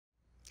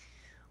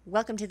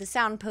Welcome to the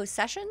Soundpost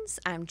Sessions.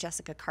 I'm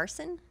Jessica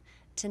Carson.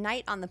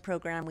 Tonight on the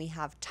program we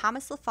have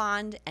Thomas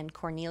LaFond and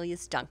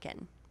Cornelius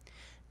Duncan.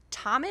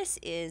 Thomas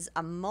is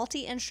a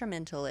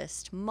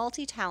multi-instrumentalist,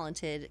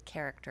 multi-talented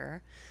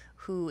character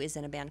who is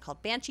in a band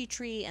called Banshee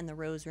Tree and the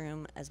Rose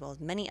Room, as well as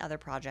many other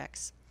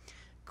projects.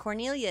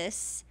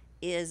 Cornelius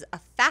is a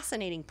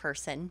fascinating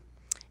person.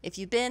 If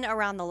you've been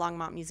around the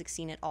Longmont music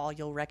scene at all,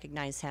 you'll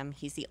recognize him.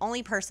 He's the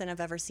only person I've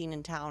ever seen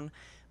in town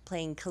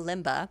playing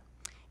kalimba.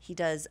 He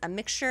does a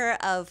mixture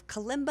of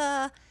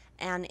kalimba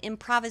and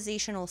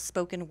improvisational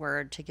spoken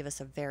word to give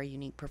us a very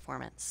unique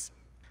performance.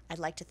 I'd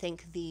like to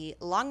thank the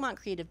Longmont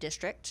Creative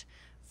District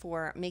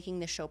for making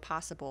this show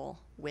possible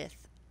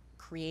with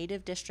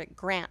Creative District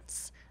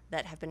grants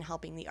that have been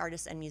helping the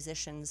artists and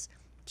musicians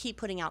keep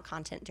putting out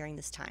content during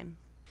this time.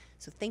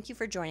 So thank you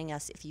for joining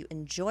us. If you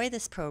enjoy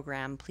this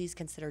program, please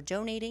consider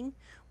donating.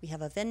 We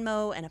have a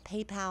Venmo and a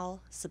PayPal.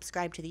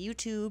 Subscribe to the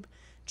YouTube.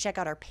 Check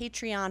out our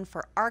Patreon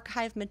for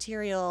archive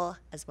material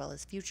as well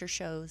as future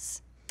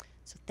shows.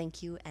 So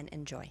thank you and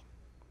enjoy.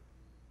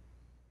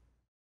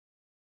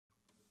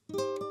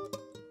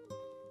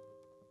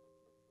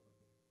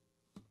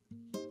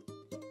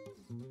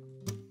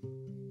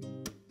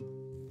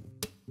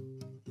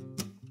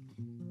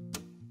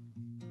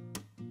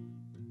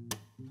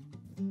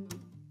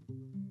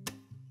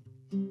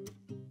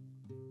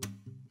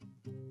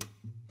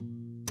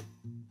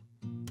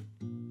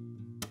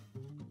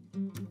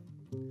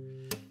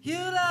 You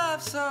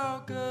laughed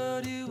so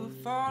good you were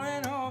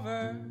falling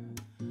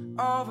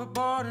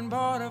overboard and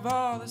bored of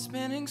all the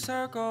spinning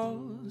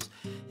circles.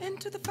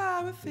 Into the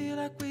fire we feel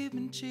like we've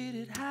been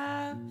cheated.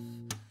 Half,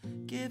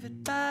 give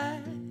it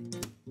back.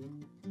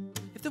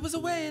 If there was a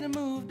way to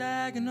move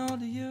diagonal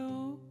to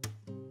you,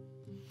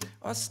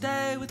 or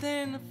stay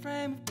within the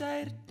frame of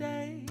day to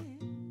day,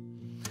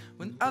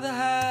 when the other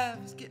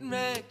half is getting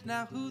wrecked,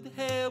 now who the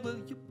hell will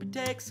you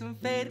protect? Some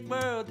faded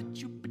world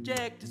that you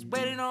project is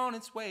waiting on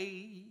its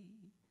way.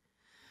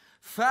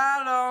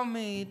 Follow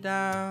me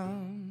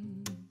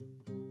down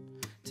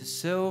to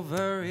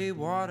silvery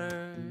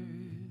waters.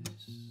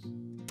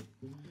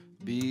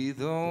 Be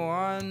the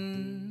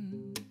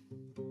one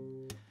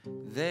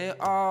they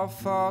all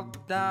fall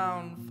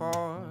down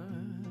for.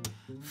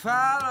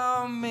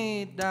 Follow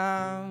me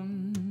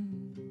down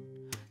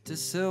to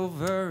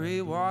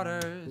silvery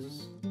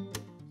waters.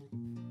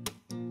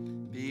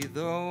 Be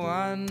the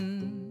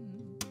one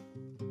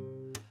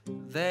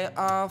they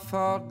all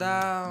fall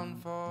down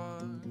for.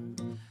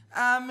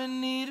 I'm in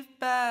need of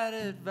bad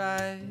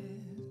advice,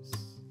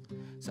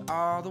 so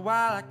all the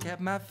while I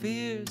kept my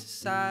fears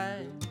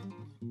aside.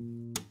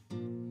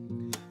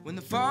 When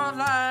the fault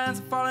lines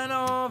are falling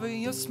over,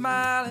 you're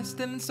smiling,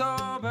 still and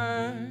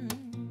sober.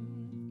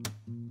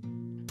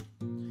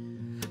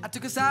 I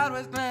took a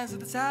sideways glance at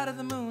the side of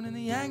the moon, and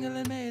the angle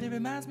it made, it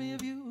reminds me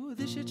of you.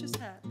 This shit just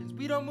happens,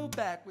 we don't move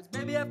backwards.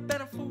 Maybe I've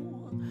been a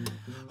fool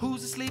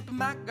who's asleep in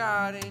my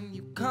garden.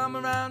 You come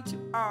around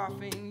too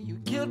often, you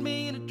killed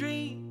me in a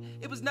dream.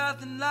 It was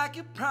nothing like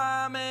you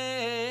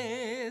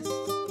promised.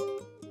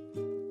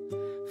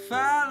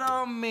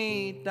 Follow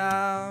me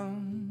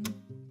down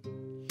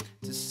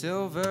to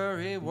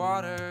silvery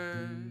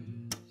waters.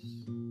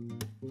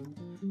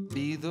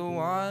 Be the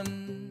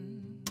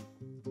one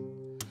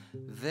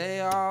they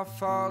all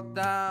fall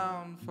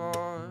down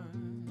for.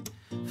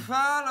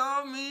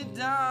 Follow me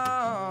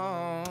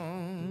down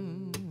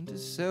to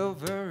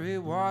silvery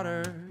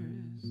waters.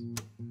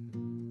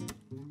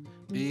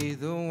 Be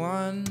the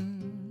one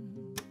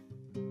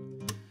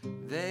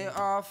they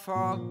all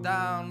fall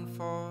down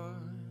for.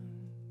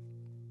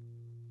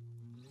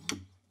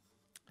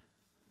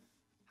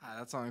 Hi,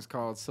 that song is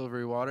called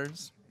Silvery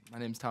Waters. My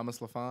name's Thomas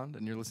LaFond,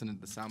 and you're listening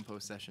to the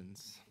Soundpost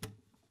Sessions.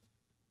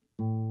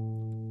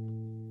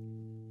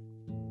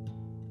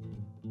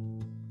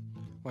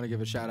 Want to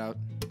give a shout out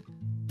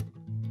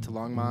to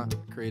Longmont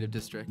Creative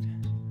District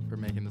for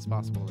making this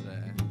possible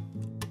today.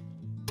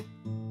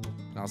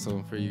 And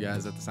also for you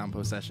guys at the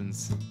Soundpost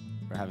Sessions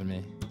for having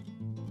me.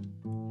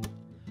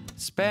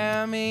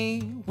 Spare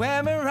me,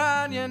 wear me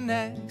around your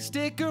neck.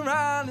 Stick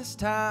around this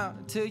town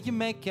until you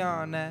make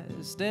your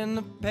nest in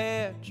the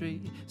pear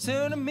tree,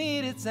 soon to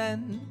meet its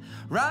end.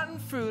 Rotten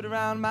fruit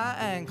around my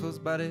ankles,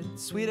 but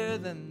it's sweeter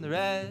than the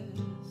rest.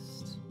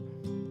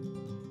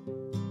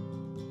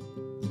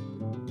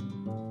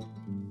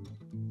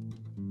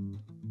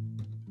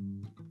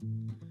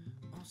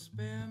 Oh,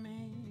 spare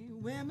me,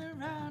 wear me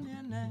around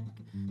your neck.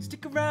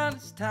 Stick around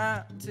this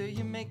time till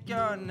you make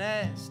your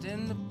nest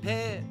in the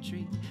pear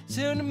tree,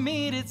 soon to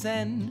meet its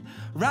end.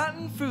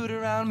 Rotten fruit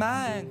around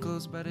my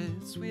ankles, but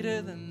it's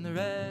sweeter than the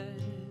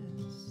rest.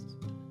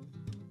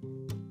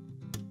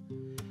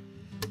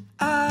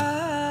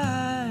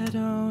 I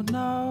don't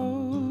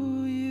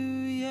know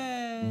you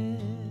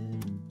yet.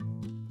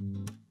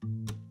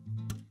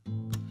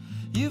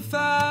 You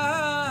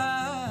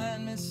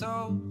find me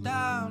so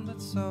down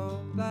but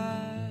so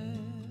blessed.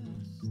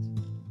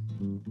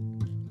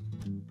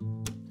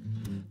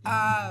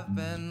 I've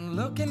been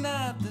looking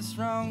at this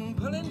wrong,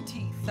 pulling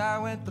teeth. I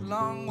went the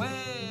long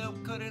way,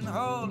 couldn't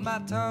hold my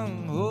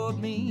tongue.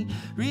 Hold me,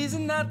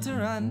 reason not to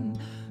run.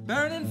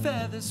 Burning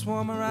feathers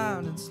swarm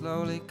around and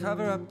slowly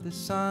cover up the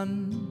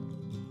sun.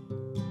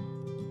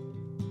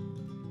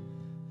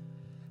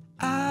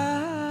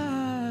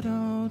 I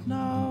don't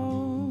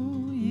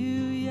know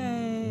you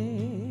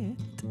yet.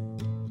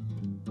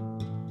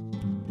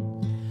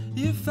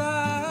 You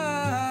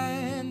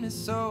find me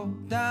so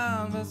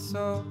down but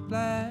so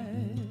blessed.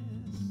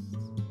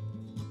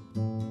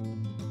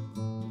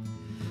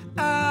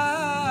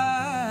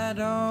 I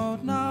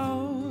don't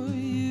know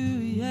you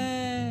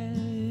yet.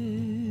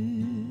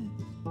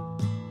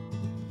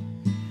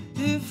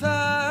 You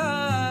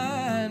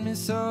find me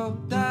so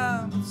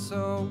down but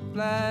so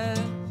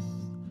blessed.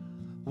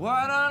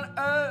 What on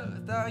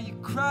earth are you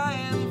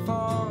crying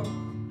for?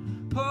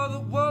 Pull the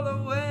wool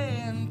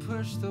away and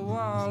push the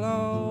wall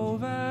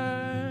over.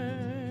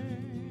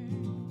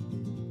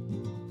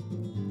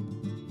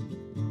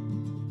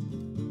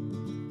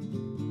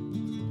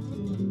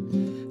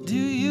 Do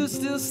you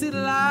still see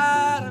the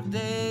light of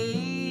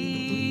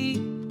day?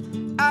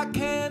 I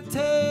can't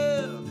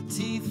tell the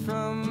teeth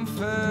from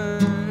fur.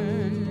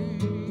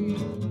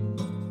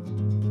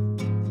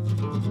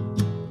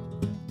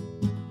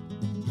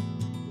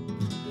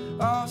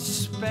 Oh,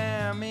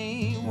 spare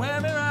me,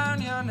 wear me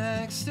around your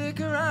neck, stick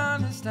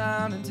around this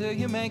town until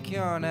you make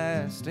your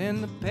nest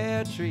in the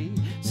pear tree,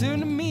 soon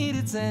to meet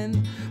its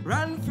end.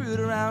 Rotten fruit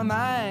around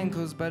my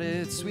ankles, but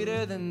it's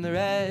sweeter than the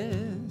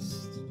rest.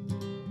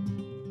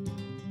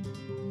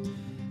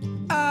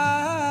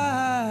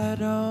 I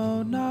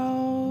don't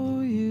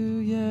know you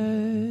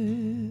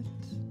yet.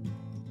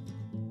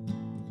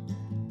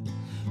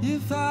 You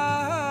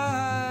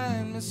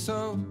find me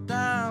so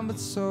down but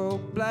so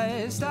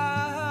blessed.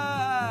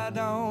 I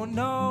don't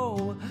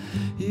know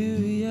you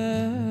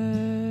yet.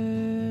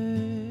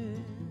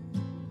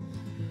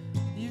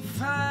 You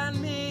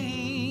find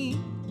me,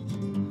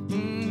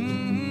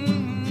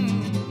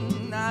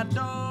 I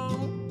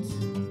don't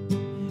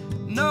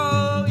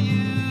know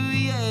you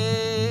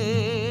yet.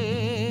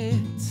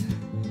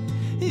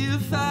 You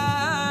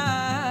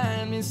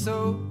find me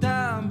so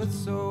down but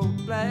so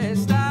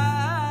blessed.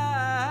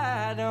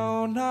 I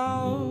don't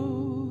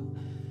know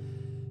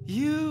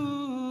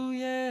you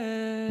yet.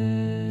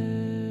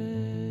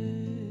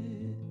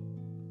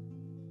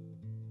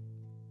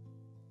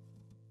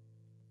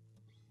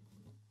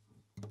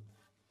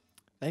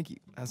 Thank you.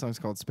 That song's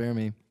called Spare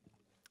Me.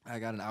 I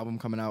got an album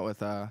coming out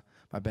with my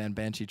band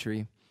Banshee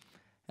Tree,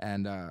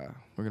 and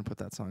we're going to put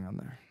that song on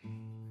there.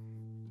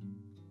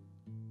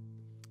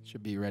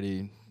 Should be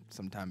ready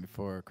sometime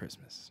before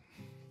Christmas.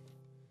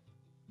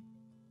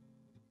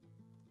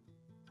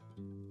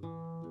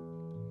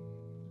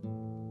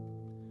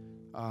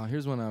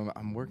 Here's one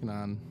I'm working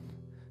on.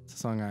 It's a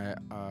song I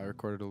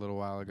recorded a little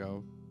while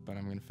ago, but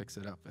I'm going to fix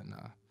it up and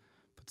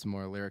put some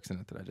more lyrics in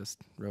it that I just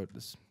wrote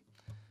this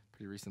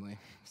pretty recently.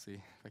 See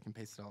if I can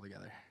paste it all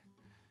together.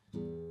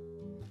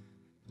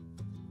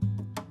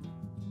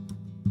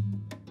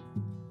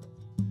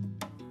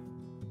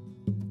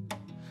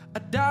 A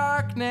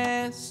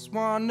darkness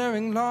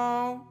wandering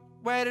long,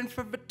 waiting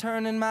for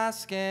return in my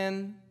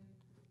skin.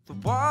 The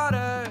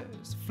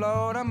waters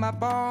float on my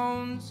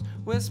bones,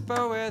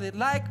 whisper where they'd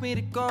like me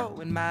to go.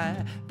 In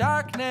my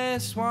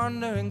darkness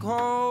wandering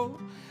cold,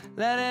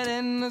 let it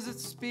in as it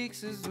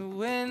speaks as the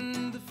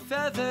wind. The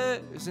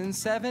feathers in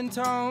 7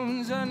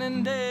 tones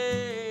unending.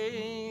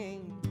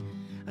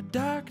 A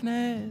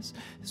darkness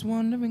is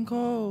wandering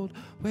cold,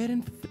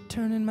 waiting for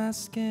return in my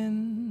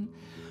skin.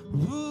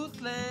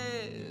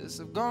 Ruthless,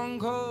 I've gone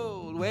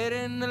cold,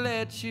 waiting to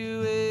let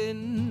you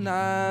in.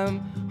 I'm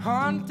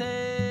haunted.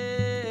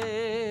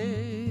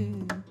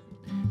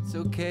 It's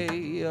okay,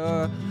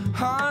 you're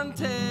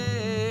haunted.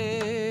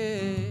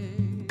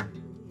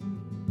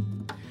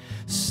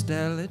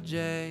 Stella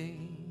J,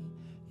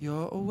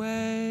 you're awake.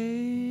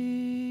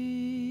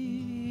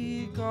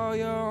 All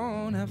your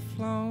own have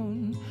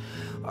flown,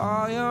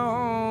 all your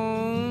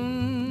own.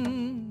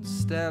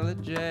 Stella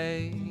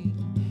J,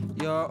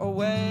 you're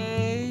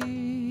awake.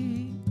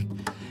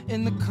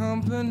 In the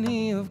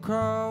company of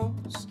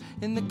crows,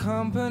 in the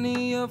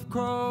company of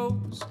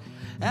crows.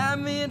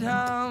 Ambient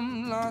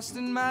hum, lost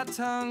in my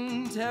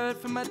tongue, tear it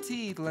from my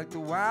teeth like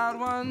the wild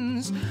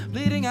ones,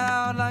 bleeding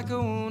out like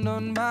a wound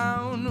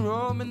unbound,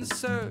 roam in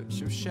search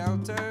of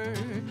shelter,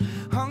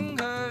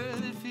 hunger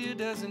that fear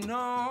doesn't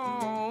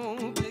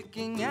know,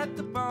 picking at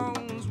the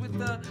bones with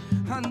the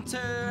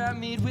hunter I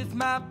meet with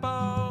my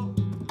bow.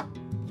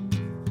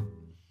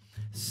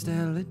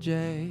 Stella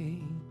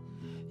J,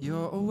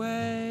 you're awake,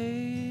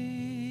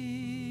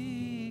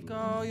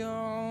 all your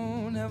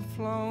own have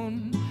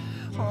flown,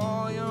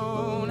 all your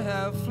own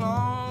have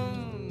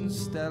flown.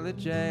 Stella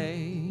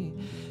J,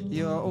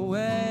 you're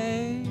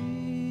awake.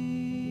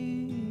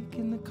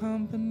 In the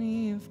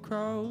company of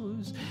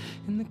crows,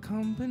 in the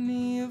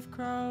company of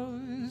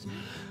crows.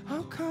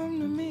 Oh, come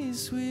to me,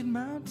 sweet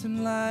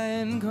mountain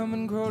lion, come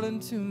and crawl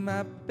into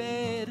my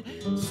bed.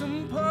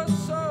 Some poor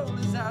soul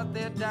is out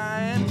there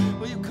dying,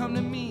 will you come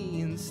to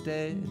me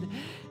instead?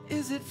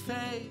 Is it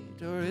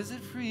fate or is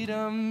it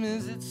freedom?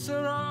 Is it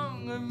so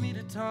wrong of me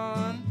to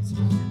taunt?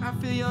 I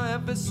feel your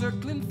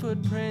ever-circling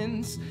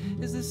footprints.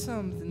 Is this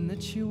something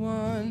that you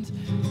want?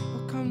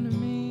 Oh, come to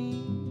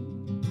me,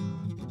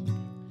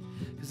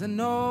 'cause I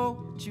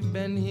know that you've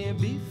been here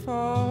before.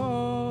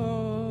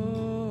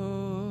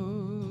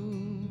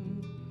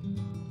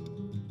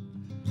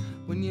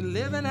 When you're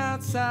living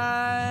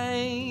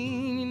outside,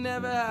 you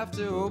never have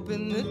to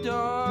open the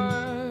door.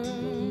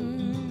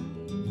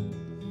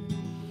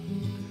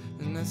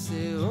 And I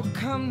say, oh,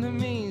 come to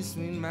me,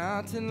 sweet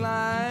mountain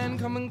lion,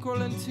 come and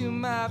crawl into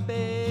my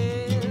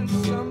bed.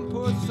 Some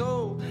poor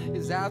soul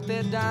is out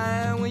there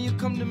dying when you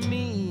come to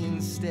me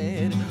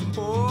instead.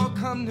 Oh,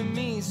 come to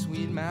me,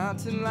 sweet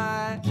mountain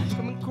lion,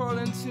 come and crawl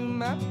into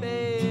my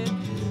bed.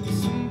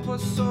 Some poor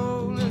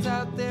soul is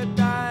out there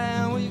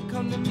dying when you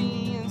come to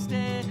me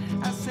instead.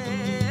 I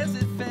say, is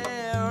it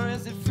fair or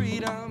is it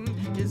freedom?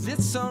 Is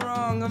it so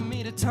wrong of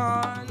me to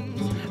taunt?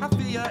 I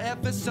feel your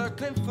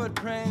ever-circling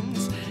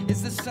footprints.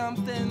 Is there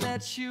something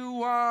that you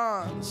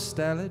want?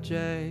 Stella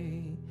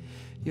J,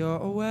 you're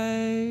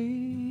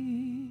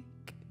awake.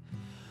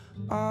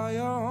 All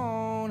your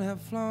own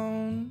have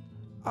flown.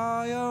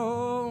 All your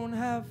own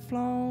have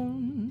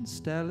flown.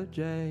 Stella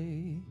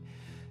J,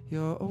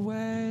 you're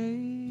awake.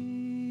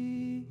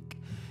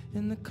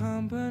 In the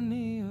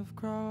company of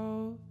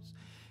crows.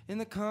 In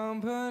the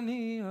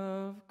company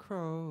of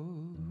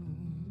crows.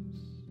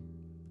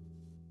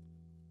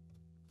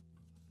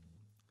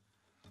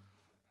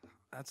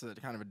 That's a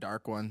kind of a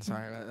dark one.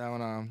 Sorry, that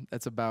one.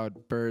 It's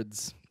about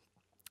birds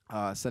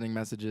sending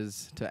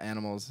messages to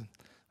animals. I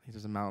think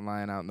there's a mountain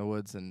lion out in the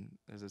woods, and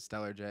there's a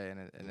Stellar J,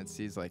 and it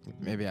sees like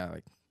maybe I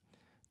like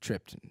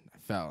tripped and I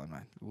fell, and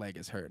my leg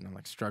is hurt, and I'm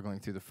like struggling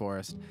through the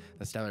forest.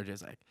 The Stellar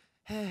J's like,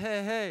 hey,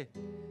 hey, hey,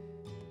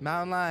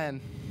 mountain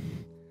lion,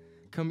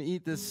 come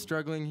eat this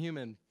struggling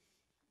human.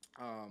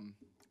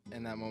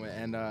 In that moment,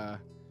 and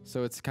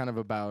so it's kind of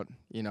about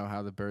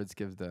how the birds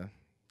give the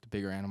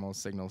bigger animals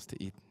signals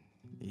to eat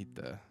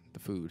the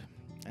food.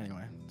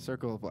 Anyway,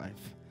 Circle of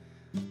Life,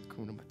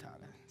 Kuna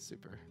Matata,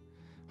 super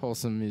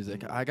wholesome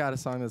music. I got a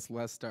song that's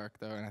less dark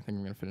though, and I think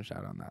I'm gonna finish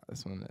out on that.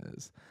 This one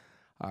is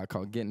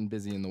called "Getting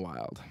Busy in the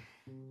Wild."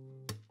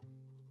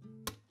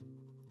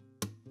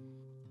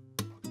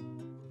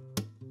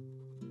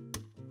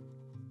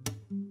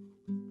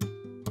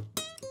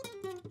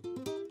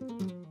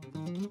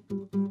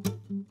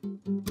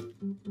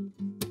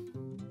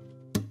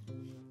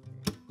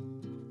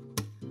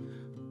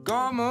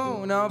 Go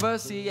moon over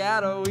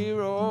Seattle, we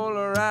roll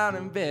around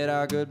and bid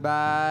our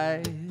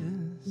goodbyes.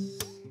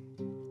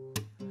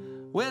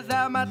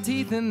 Without my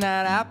teeth in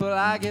that apple,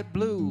 I get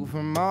blue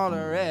from all the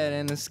red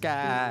in the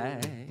sky.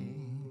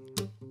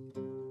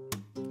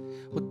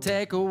 We'll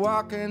take a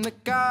walk in the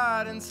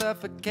garden,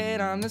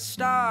 suffocate on the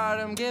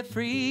stardom, get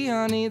free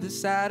on either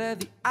side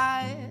of the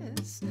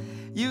ice.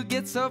 You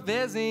get so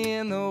busy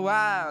in the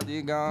wild,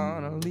 you're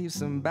gonna leave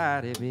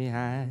somebody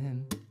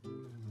behind.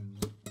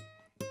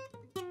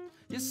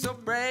 You're so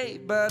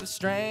brave, but a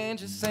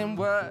stranger saying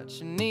what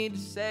you need to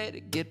say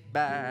to get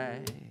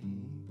by.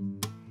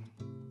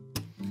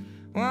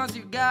 Once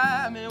you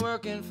got me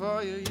working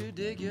for you, you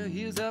dig your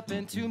heels up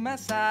into my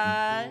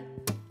side.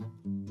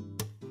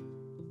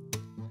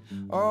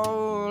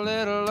 Oh,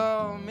 little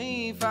old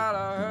me,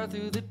 follow her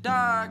through the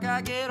dark. I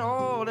get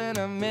old in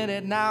a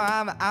minute, now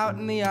I'm out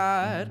in the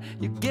yard.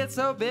 You get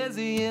so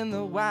busy in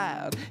the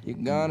wild, you're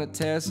gonna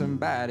tear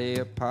somebody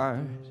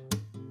apart.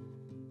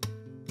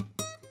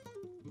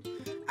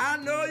 I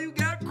know you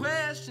got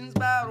questions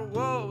about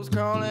wolves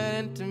crawling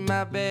into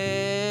my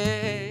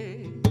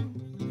bed,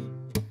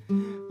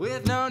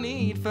 with no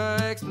need for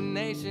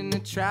explanation, to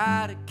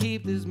try to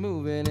keep this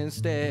moving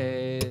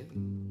instead.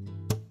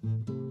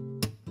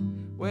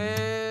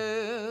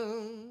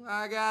 Well,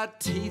 I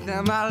got teeth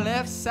on my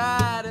left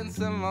side and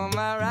some on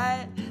my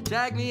right.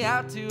 Drag me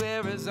out to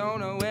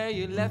Arizona where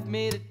you left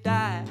me to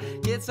die.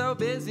 Get so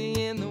busy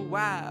in the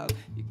wild,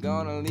 you're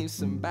gonna leave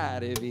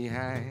somebody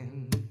behind.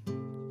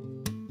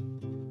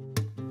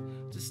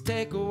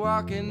 Take a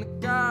walk in the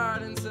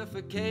garden,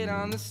 suffocate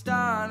on the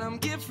stardom,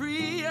 get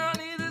free on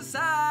either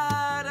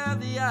side of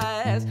the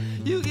ice.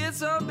 You get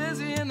so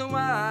busy in the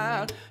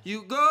wild,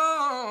 you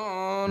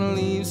gonna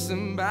leave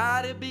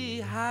somebody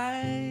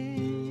behind.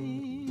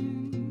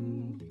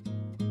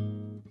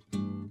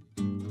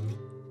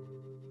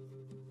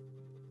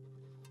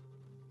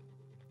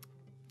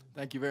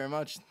 Thank you very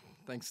much.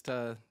 Thanks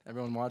to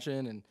everyone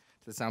watching and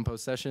to the Soundpost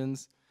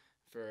Sessions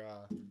for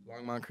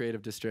Longmont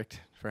Creative District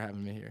for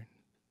having me here.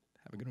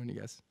 Have a good one, you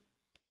guys.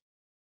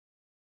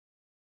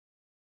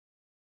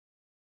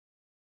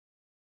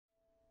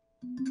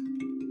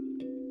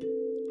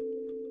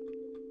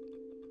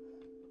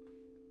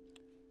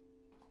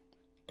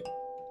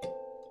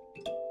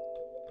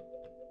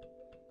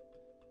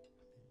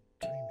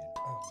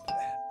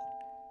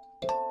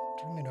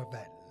 Dreaming of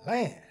that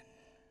land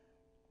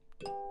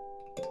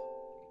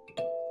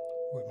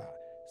where my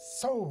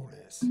soul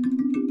is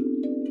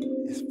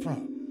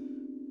from.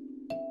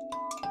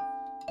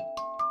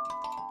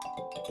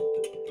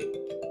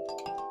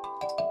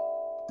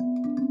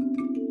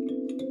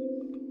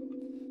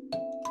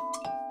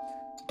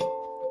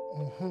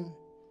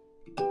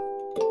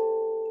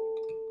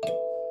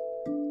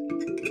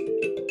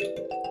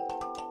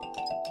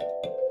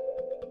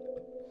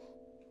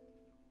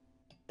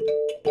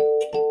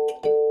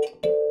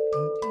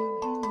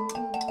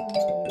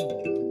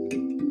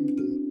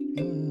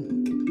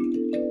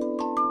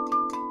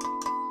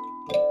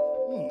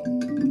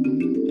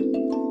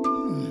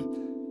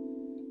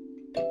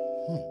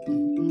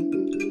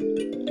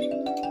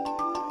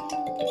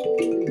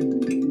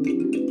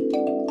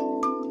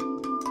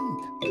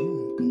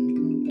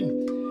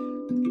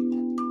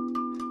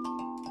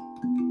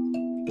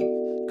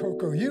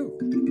 Coco, you.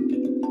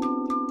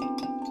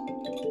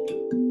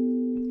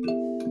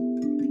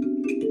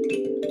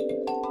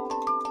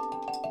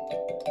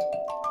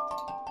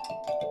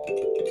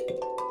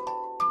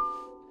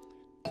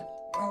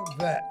 Of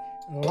that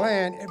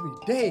land every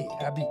day.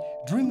 I be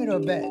dreaming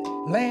of that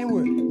land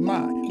where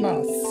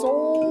my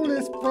soul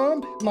is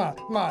from,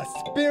 my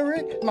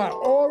spirit, my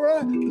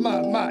aura,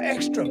 my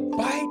extra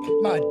bite,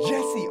 my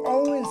Jesse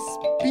Owens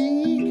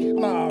speed,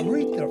 my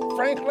Aretha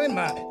Franklin,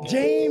 my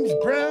James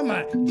Brown,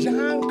 my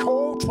John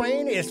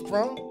Coltrane is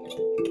from.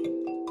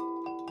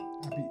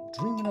 I be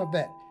dreaming of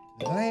that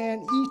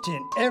land each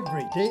and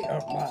every day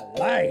of my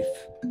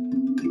life.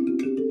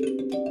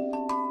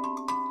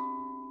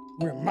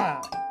 Where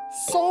my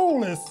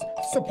soul is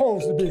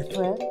supposed to be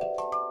from,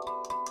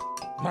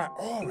 my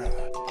aura,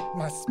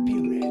 my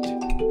spirit,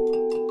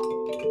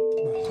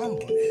 my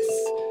humbleness,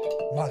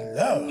 my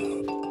love.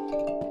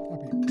 I'll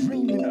be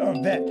dreaming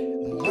of that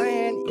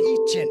land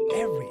each and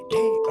every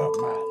day of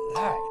my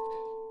life.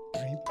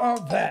 Dream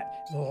of that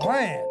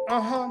land,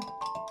 I'm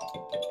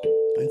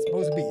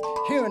supposed to be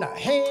hearing a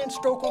hand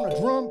stroke on a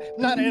drum,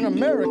 not in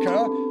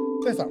America.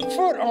 There's a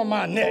foot on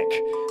my neck.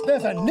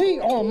 There's a knee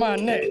on my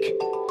neck.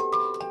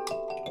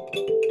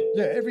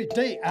 Yeah, every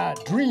day I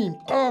dream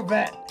of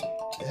that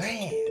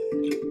land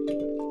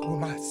where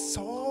my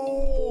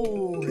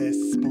soul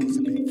is supposed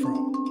to be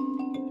from.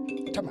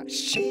 I'm talking about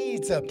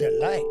shades of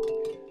delight.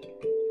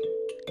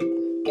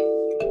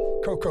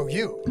 Coco,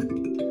 you.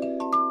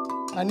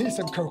 I need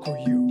some Coco,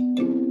 you.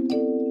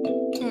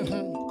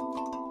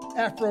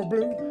 Afro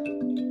blue.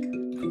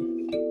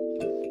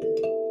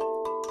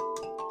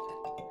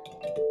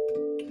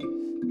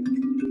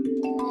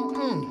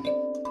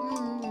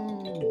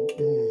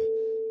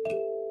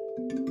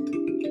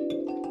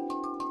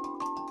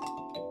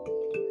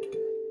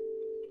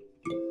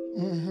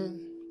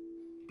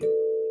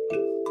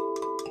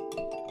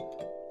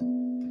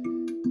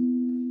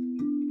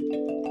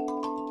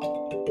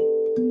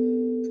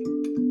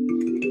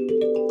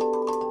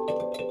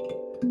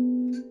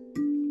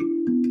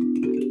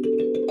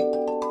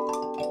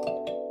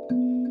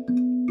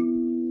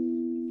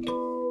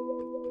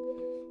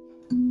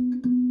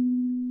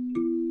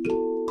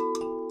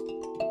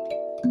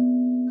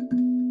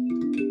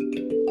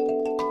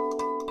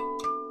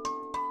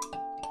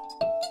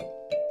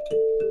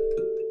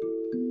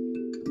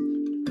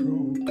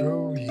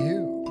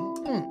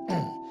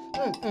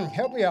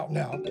 Help me out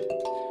now.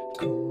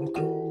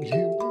 Coco,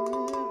 you.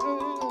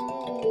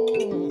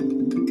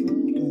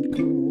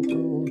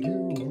 Coco,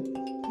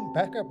 you.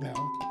 Back up now.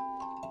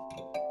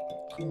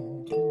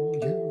 Coco,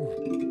 you.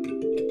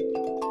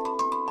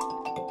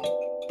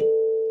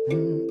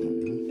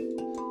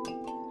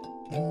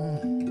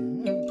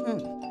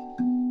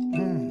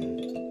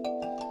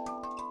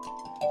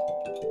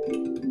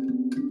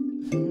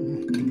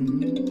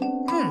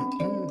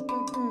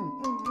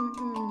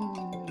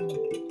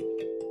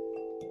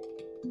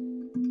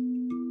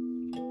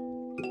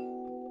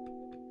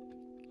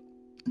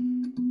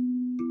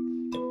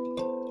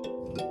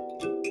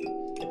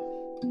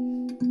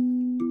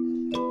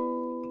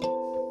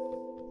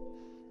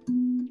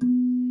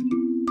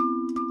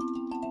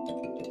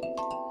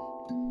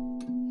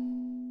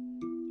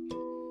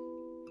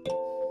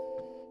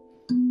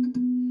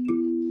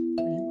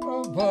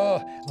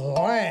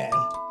 Land.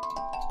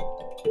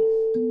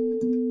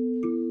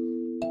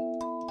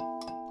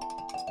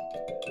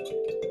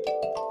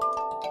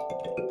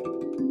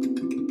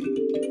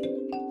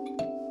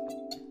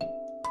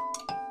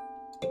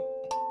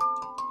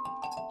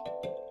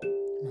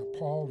 My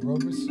Paul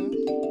Robeson,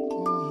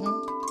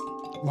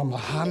 my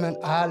Muhammad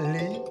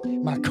Ali,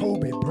 my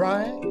Kobe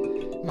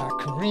Bryant, my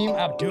Kareem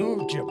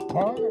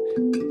Abdul-Jabbar,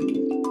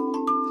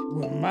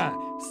 where my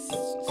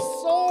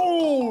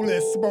soul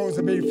is supposed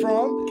to be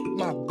from.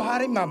 My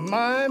body, my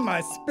mind,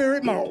 my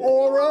spirit, my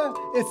aura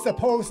is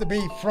supposed to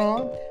be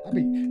from. I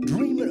be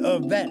dreaming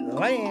of that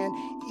land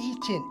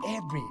each and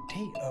every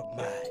day of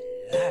my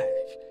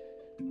life.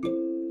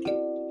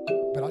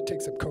 But I'll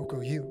take some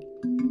Coco, you.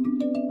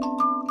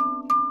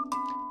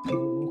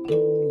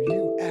 Coco,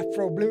 you.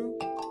 Afro blue.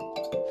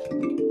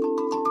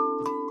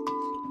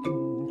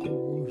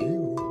 Coco, you.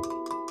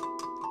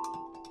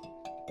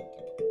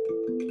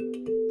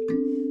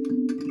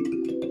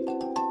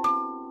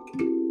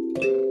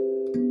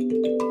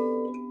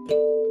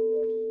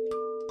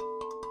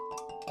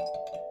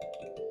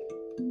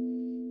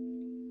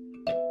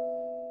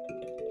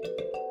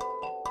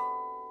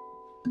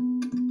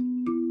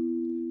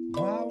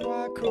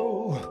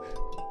 Cool.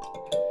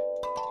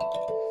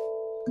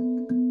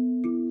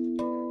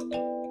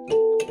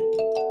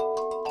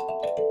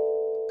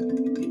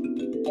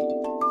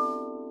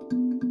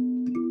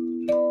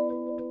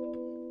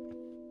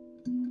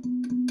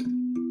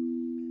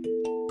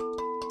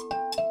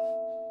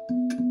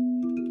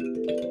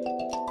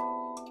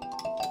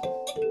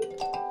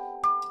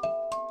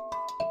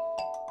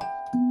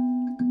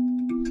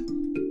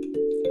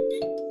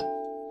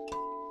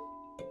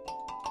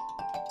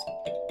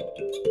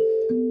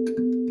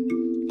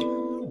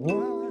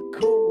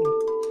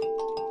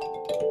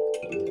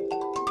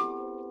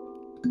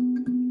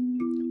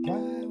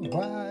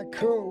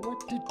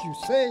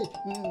 say,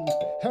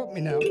 help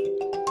me now.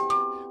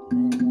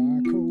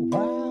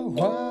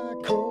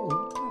 Wako,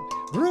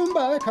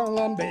 Rumba,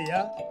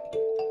 Columbia.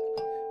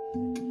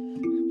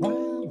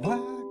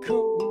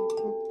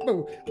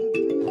 Wako,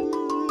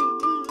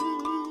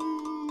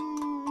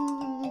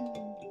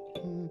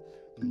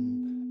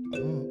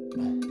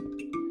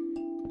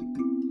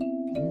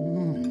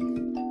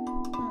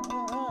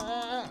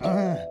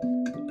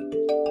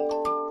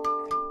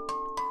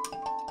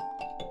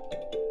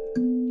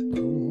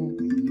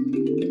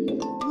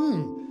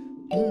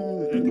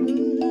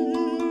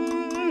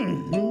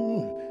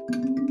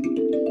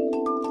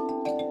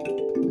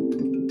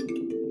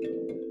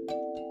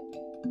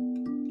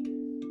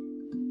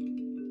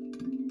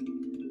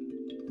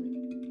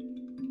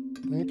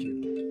 Thank you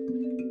for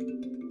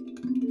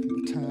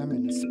the time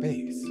and the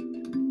space.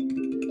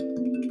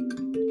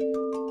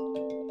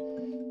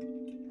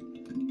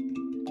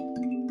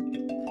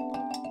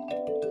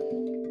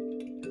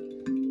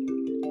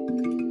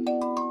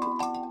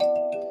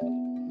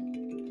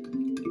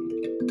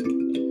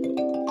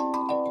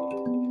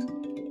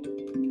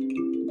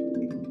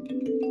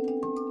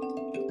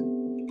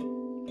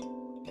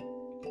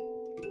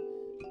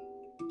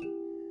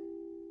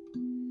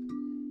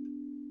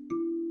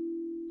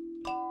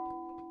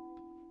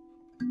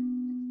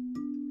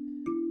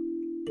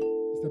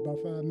 Is that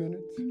about 5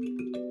 minutes?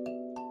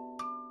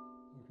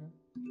 Okay.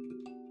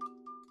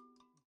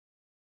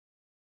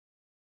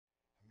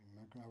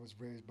 I was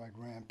raised by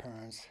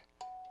grandparents.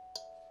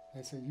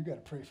 They said, you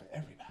got to pray for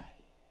everybody.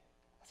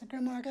 I said,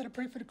 Grandma, I got to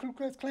pray for the Ku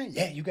Klux Klan.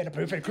 Yeah, you got to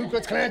pray for the Ku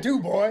Klux Klan too,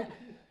 boy.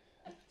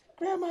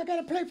 Grandma, I got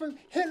to pray for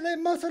Hitler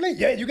and Mussolini.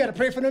 Yeah, you got to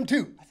pray for them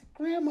too. I said,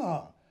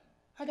 Grandma,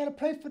 I got to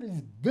pray for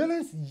these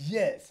villains?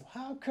 Yes.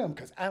 How come?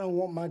 Because I don't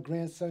want my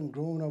grandson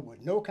growing up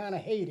with no kind of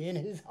hate in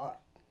his heart.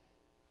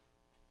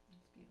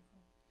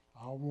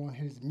 I want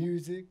his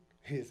music,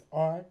 his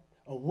art,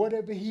 or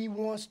whatever he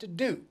wants to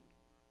do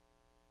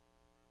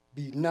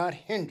be not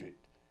hindered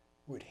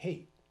with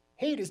hate.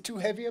 Hate is too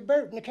heavy a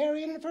burden to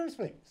carry in the first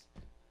place.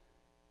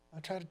 I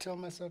try to tell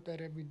myself that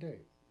every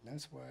day.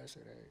 That's why I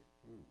said, hey,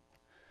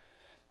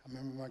 I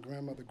remember my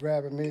grandmother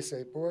grabbing me and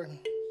say, boy,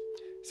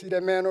 see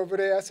that man over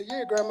there? I said,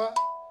 yeah, Grandma,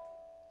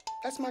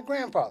 that's my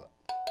grandfather.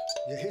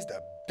 Yeah, he's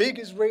the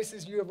biggest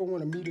racist you ever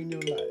want to meet in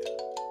your life.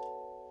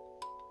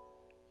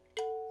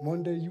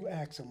 One day you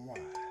ask him why.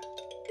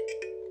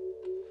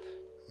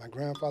 My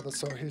grandfather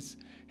saw his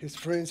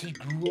friends he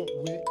grew up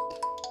with,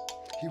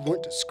 he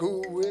went to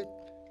school with,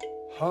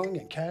 hung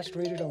and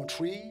castrated on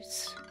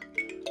trees.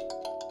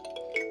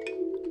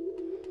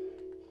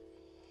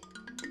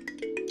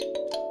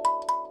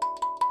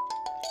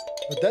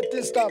 But that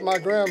didn't stop my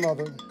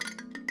grandmother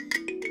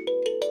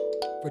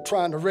from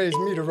trying to raise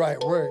me the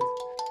right way.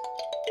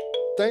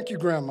 Thank you,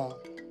 Grandma.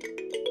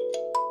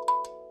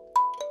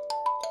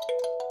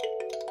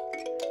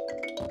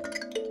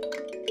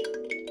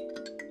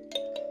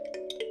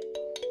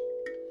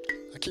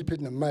 I keep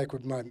hitting the mic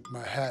with my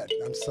hat.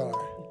 I'm sorry.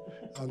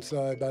 I'm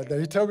sorry about that.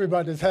 He told me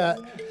about this hat.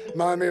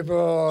 Remind me of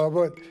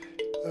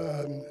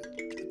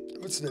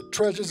what's the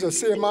Treasures of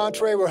Sia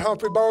Montre with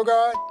Humphrey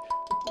Bogart?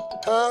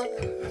 Huh?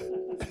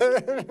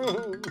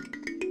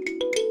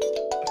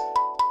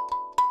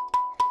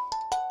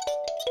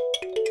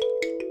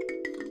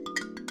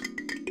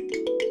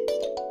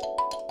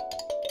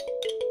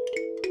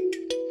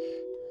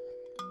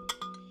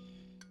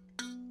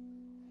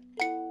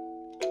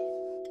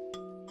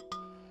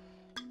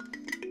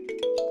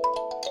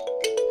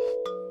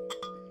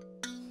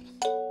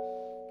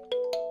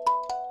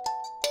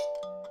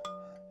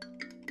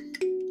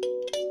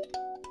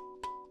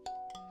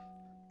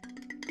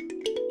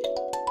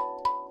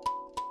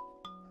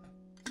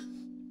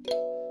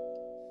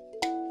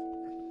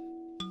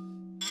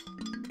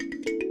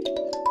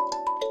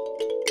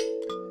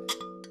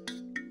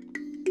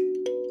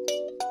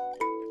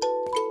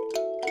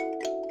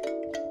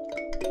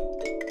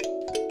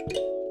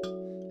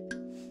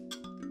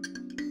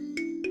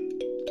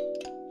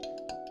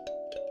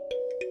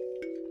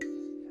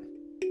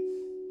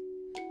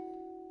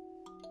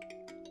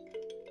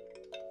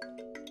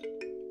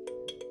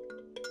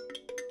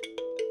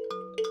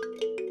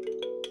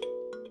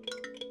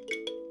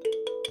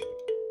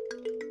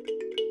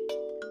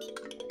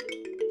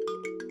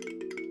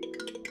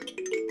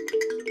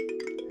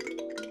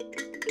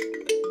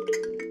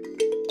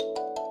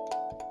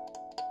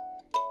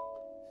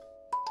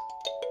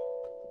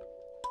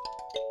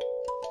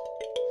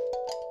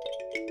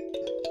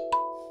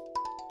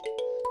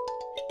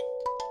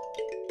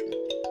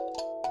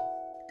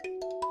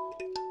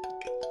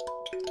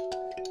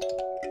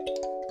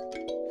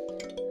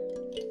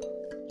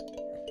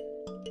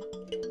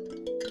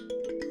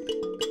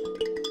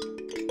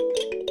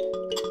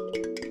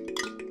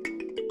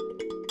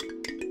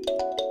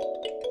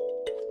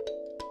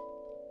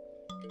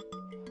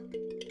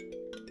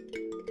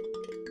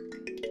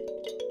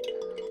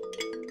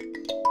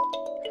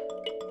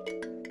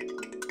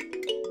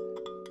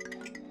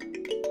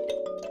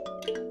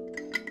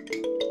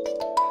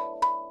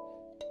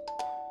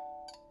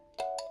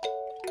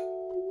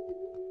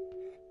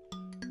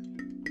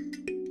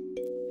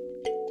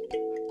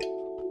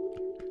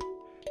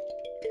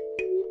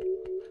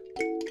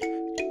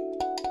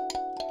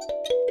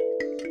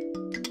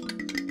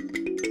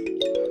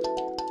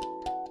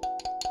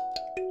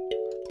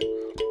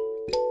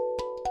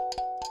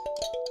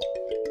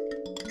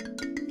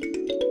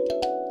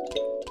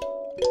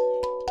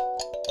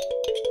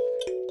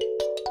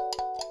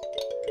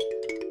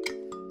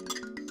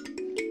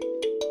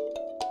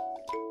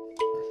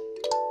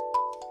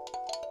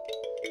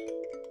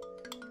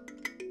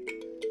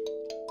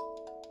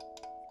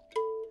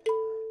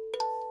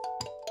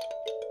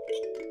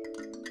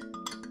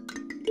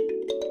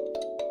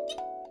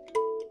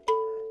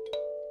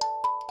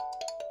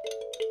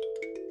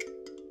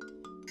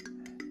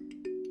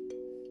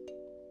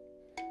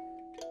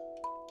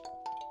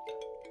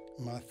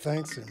 My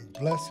thanks and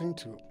blessing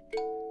to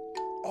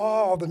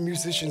all the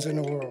musicians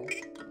in the world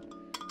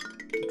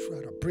who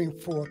try to bring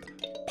forth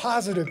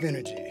positive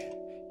energy,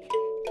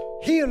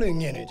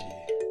 healing energy.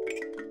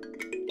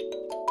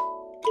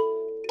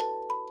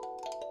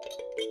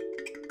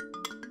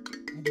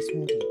 I just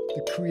want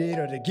the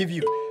Creator to give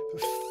you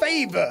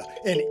favor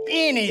in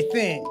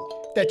anything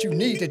that you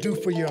need to do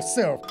for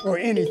yourself or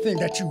anything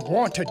that you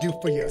want to do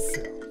for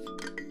yourself.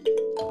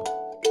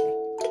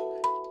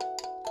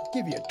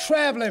 Give you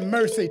traveling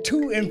mercy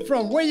to and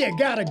from where you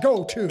gotta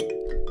go to.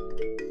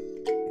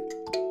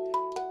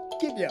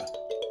 Give you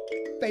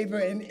favor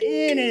in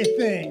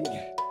anything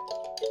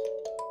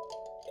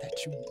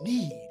that you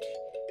need,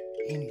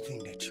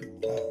 anything that you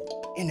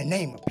want, in the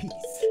name of peace.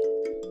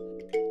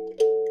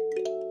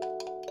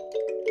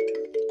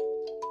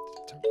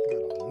 Talk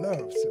about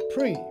love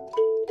supreme.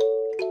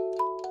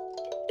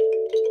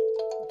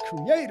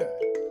 Creator,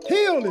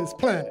 heal this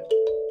planet.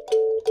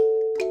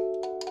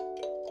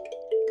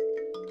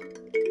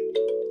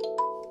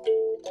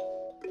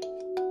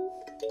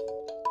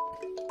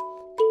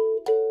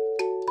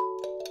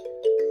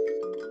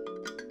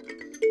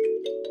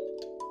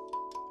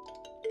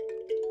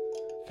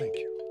 Thank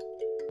you.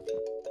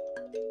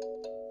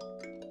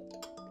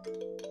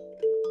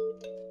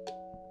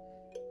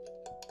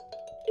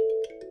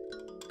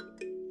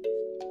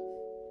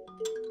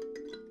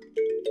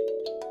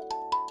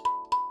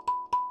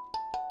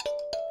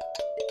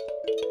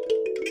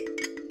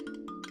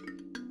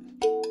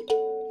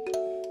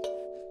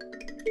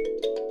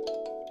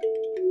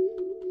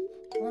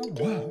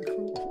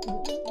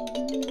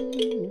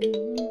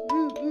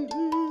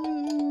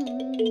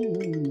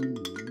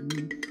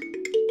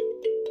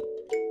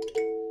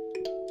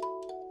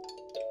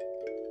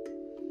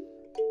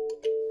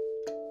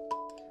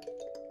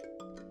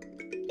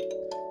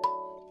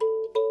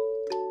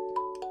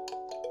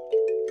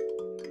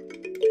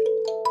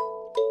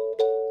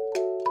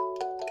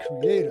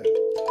 Creator,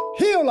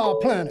 heal our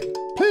planet,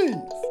 please.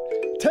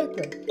 Take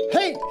the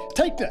hate,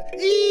 take the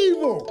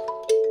evil,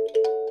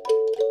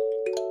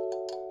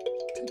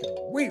 take it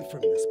away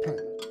from this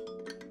planet.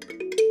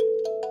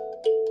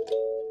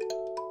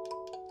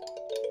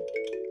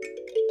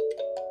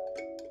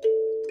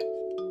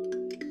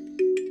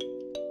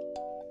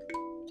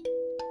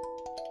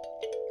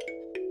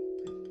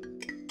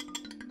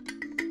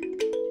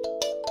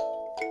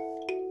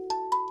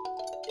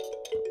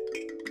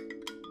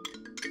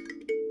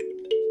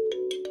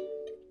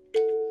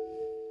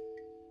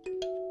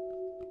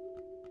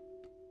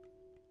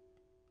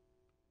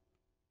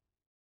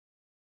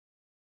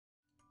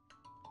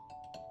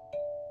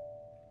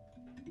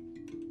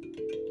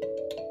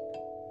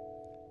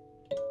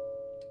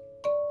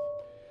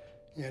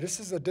 Yeah,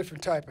 this is a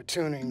different type of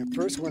tuning. The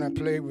first one I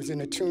played was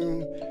in a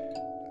tune,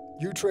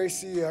 U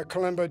Tracy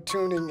Kalimba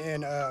tuning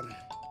in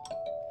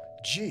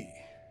G.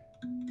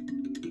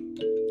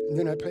 And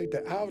then I played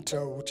the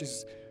alto, which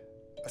is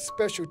a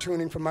special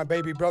tuning for my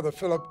baby brother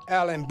Philip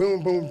Allen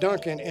Boom Boom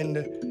Duncan in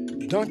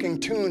the Duncan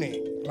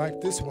tuning,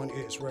 like this one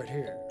is right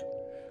here.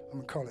 I'm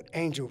gonna call it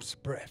Angel's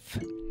Breath.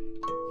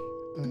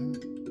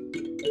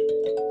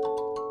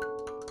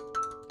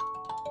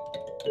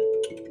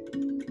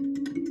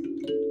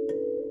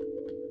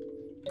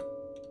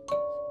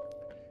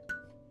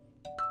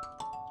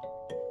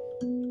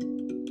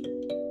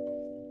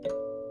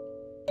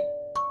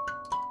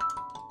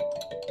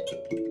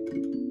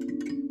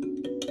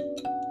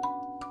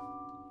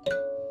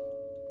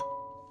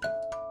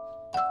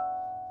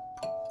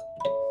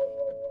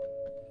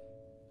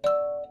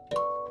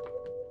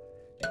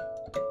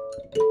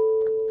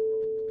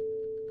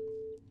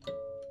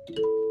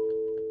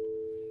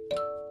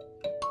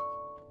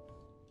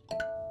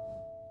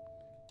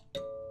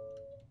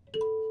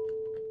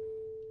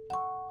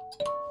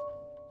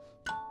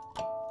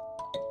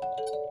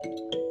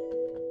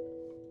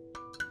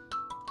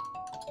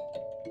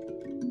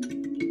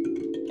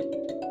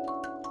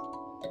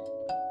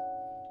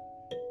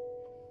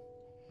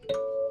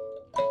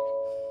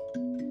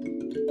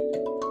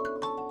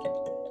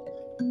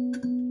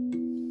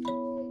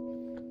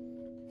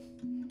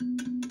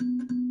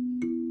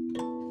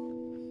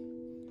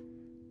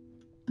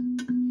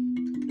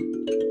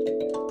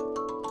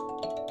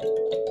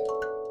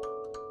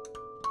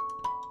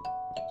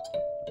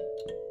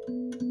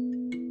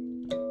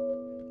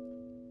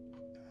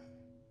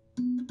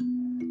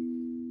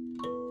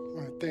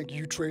 Thank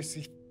you,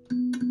 Tracy,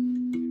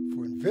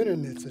 for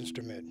inventing this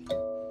instrument.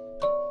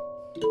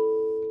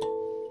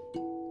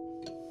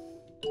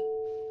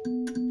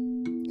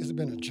 It's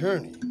been a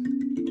journey.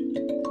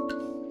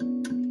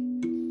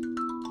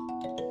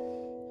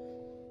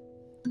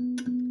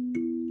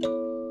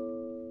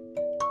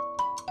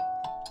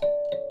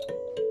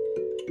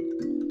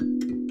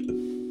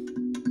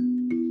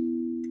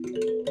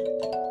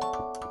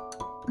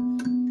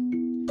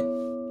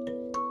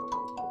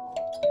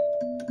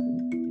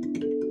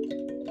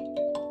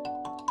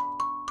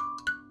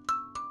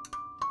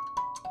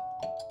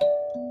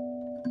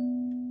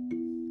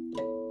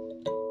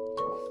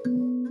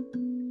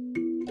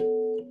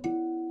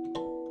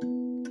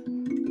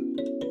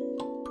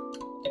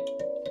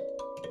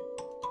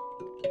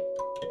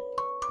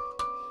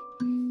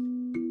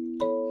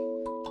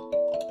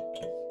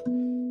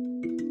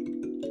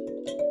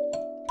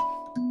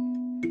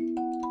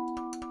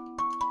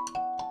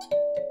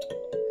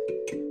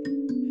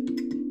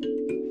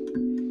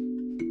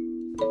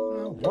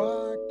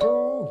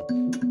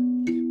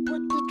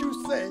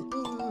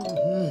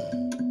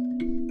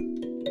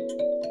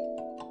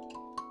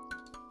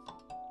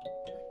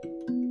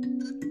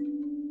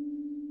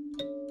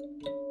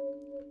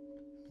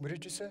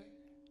 say?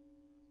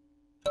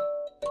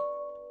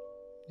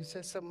 You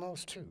said something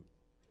else too.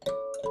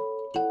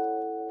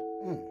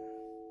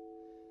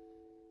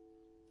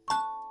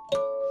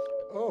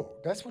 Oh,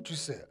 that's what you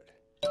said.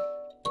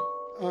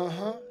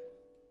 Uh-huh.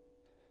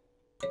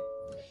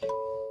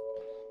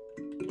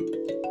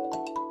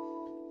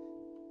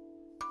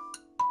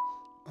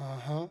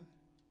 Uh-huh.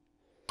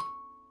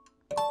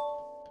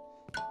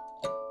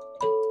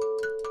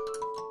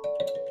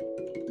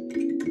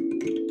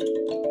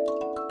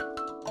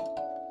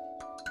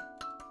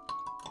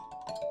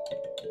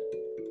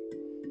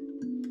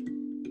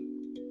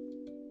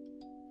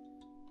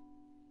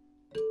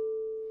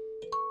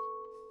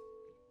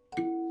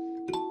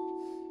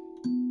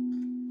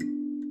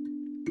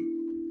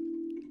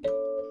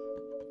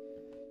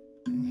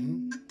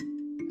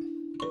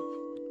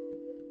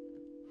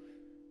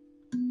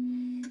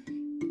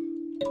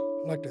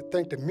 I'd like to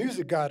thank the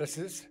music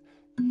goddesses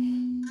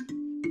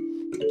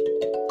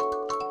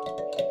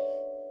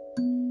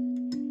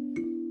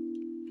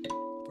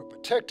for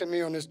protecting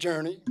me on this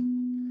journey.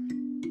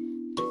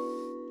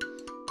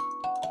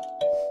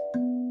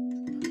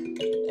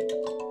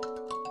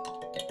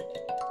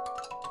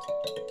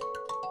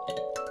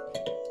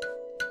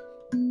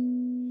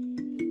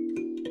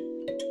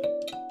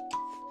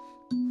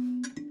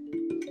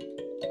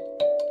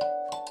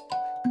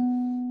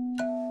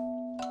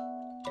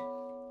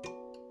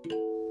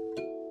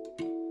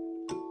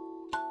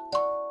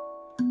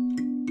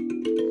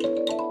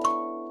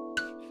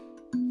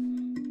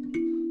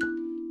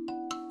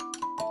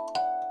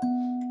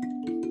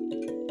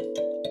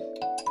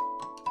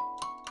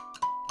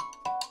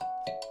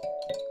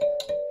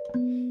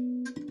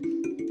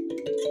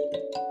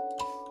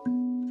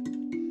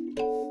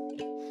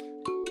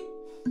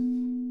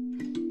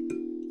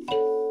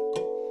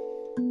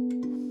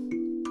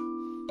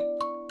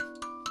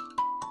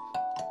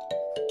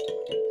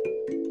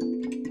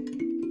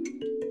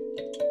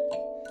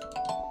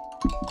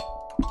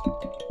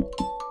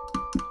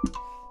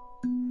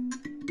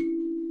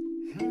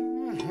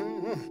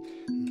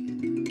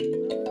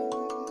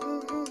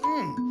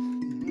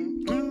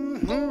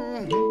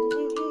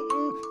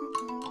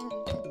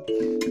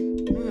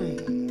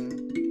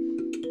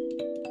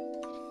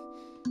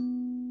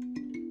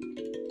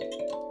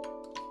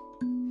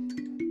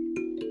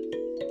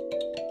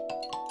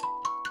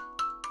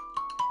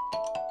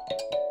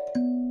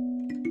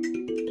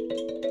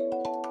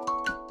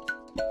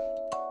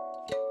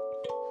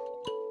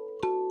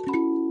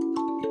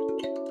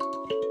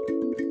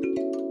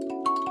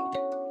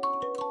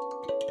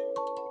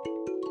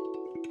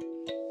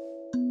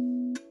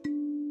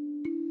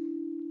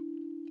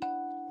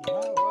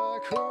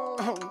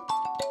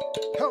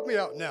 Help me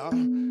out now.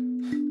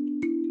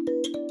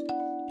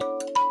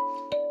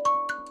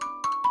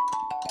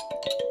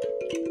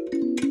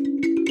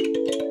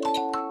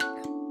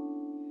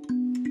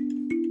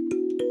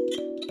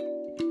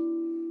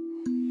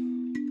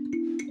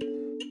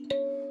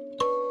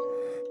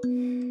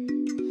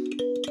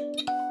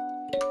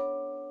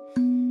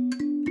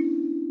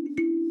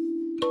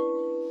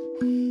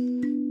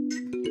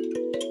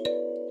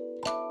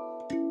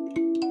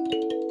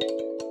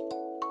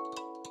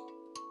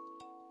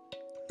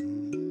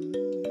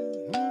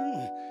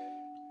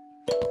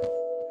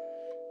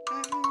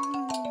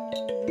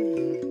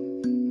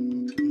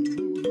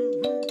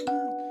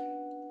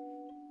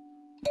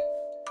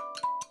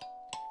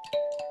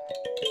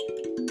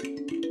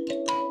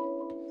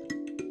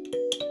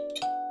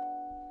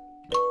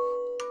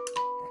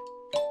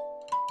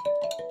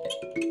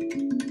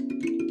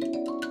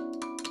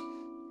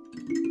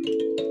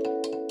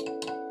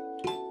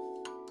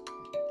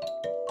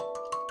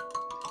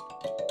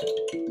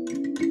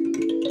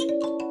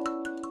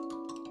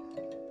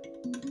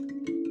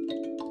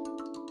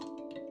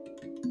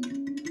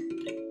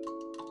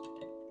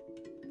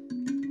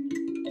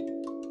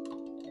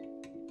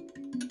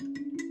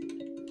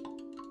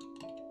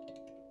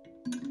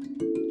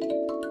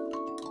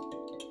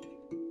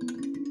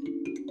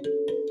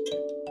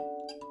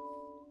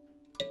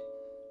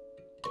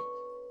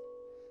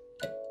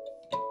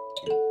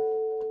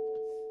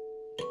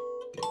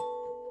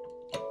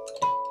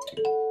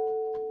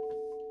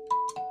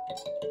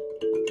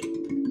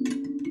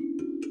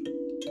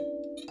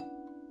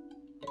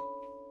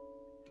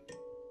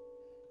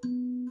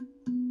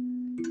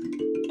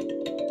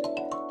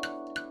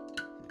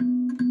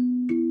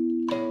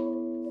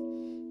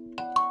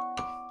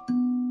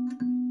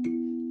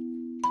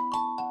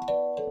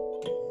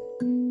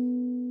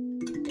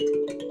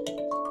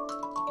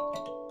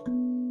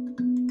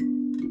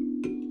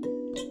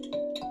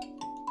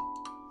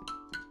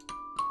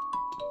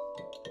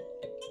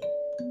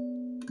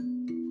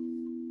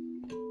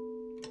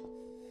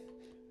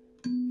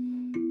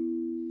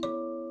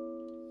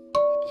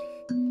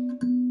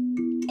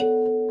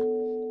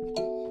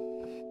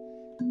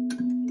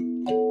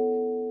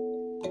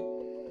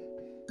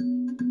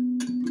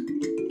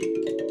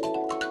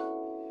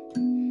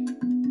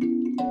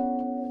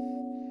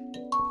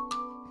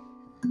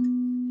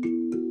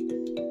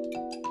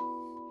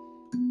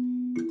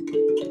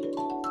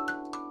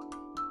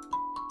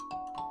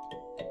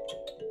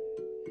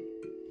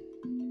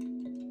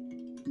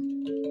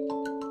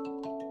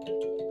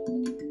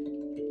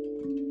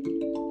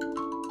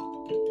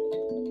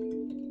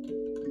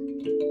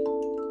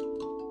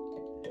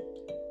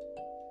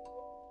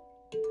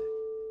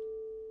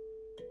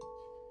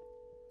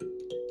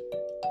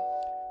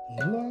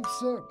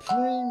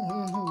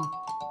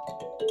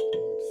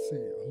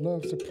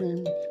 love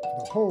supreme for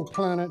the whole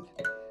planet.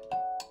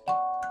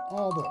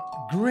 All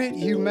the great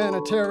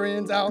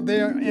humanitarians out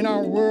there in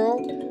our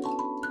world.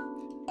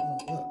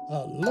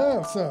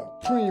 Love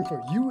supreme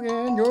for you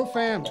and your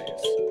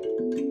families.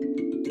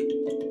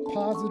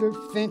 Positive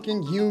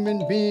thinking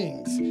human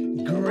beings,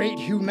 great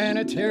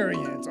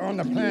humanitarians on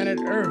the planet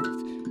Earth.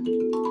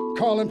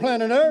 Calling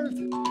planet Earth,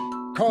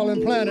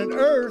 calling planet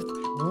Earth,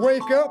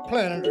 wake up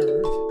planet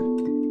Earth.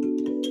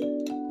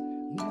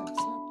 Love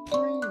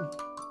supreme.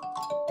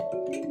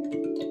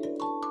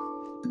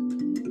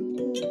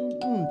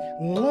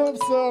 Love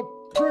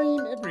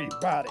supreme,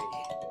 everybody.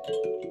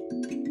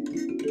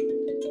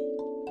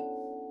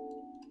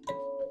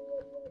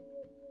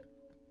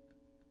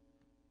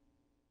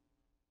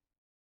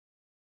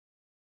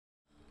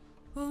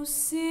 Oh,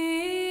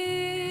 see.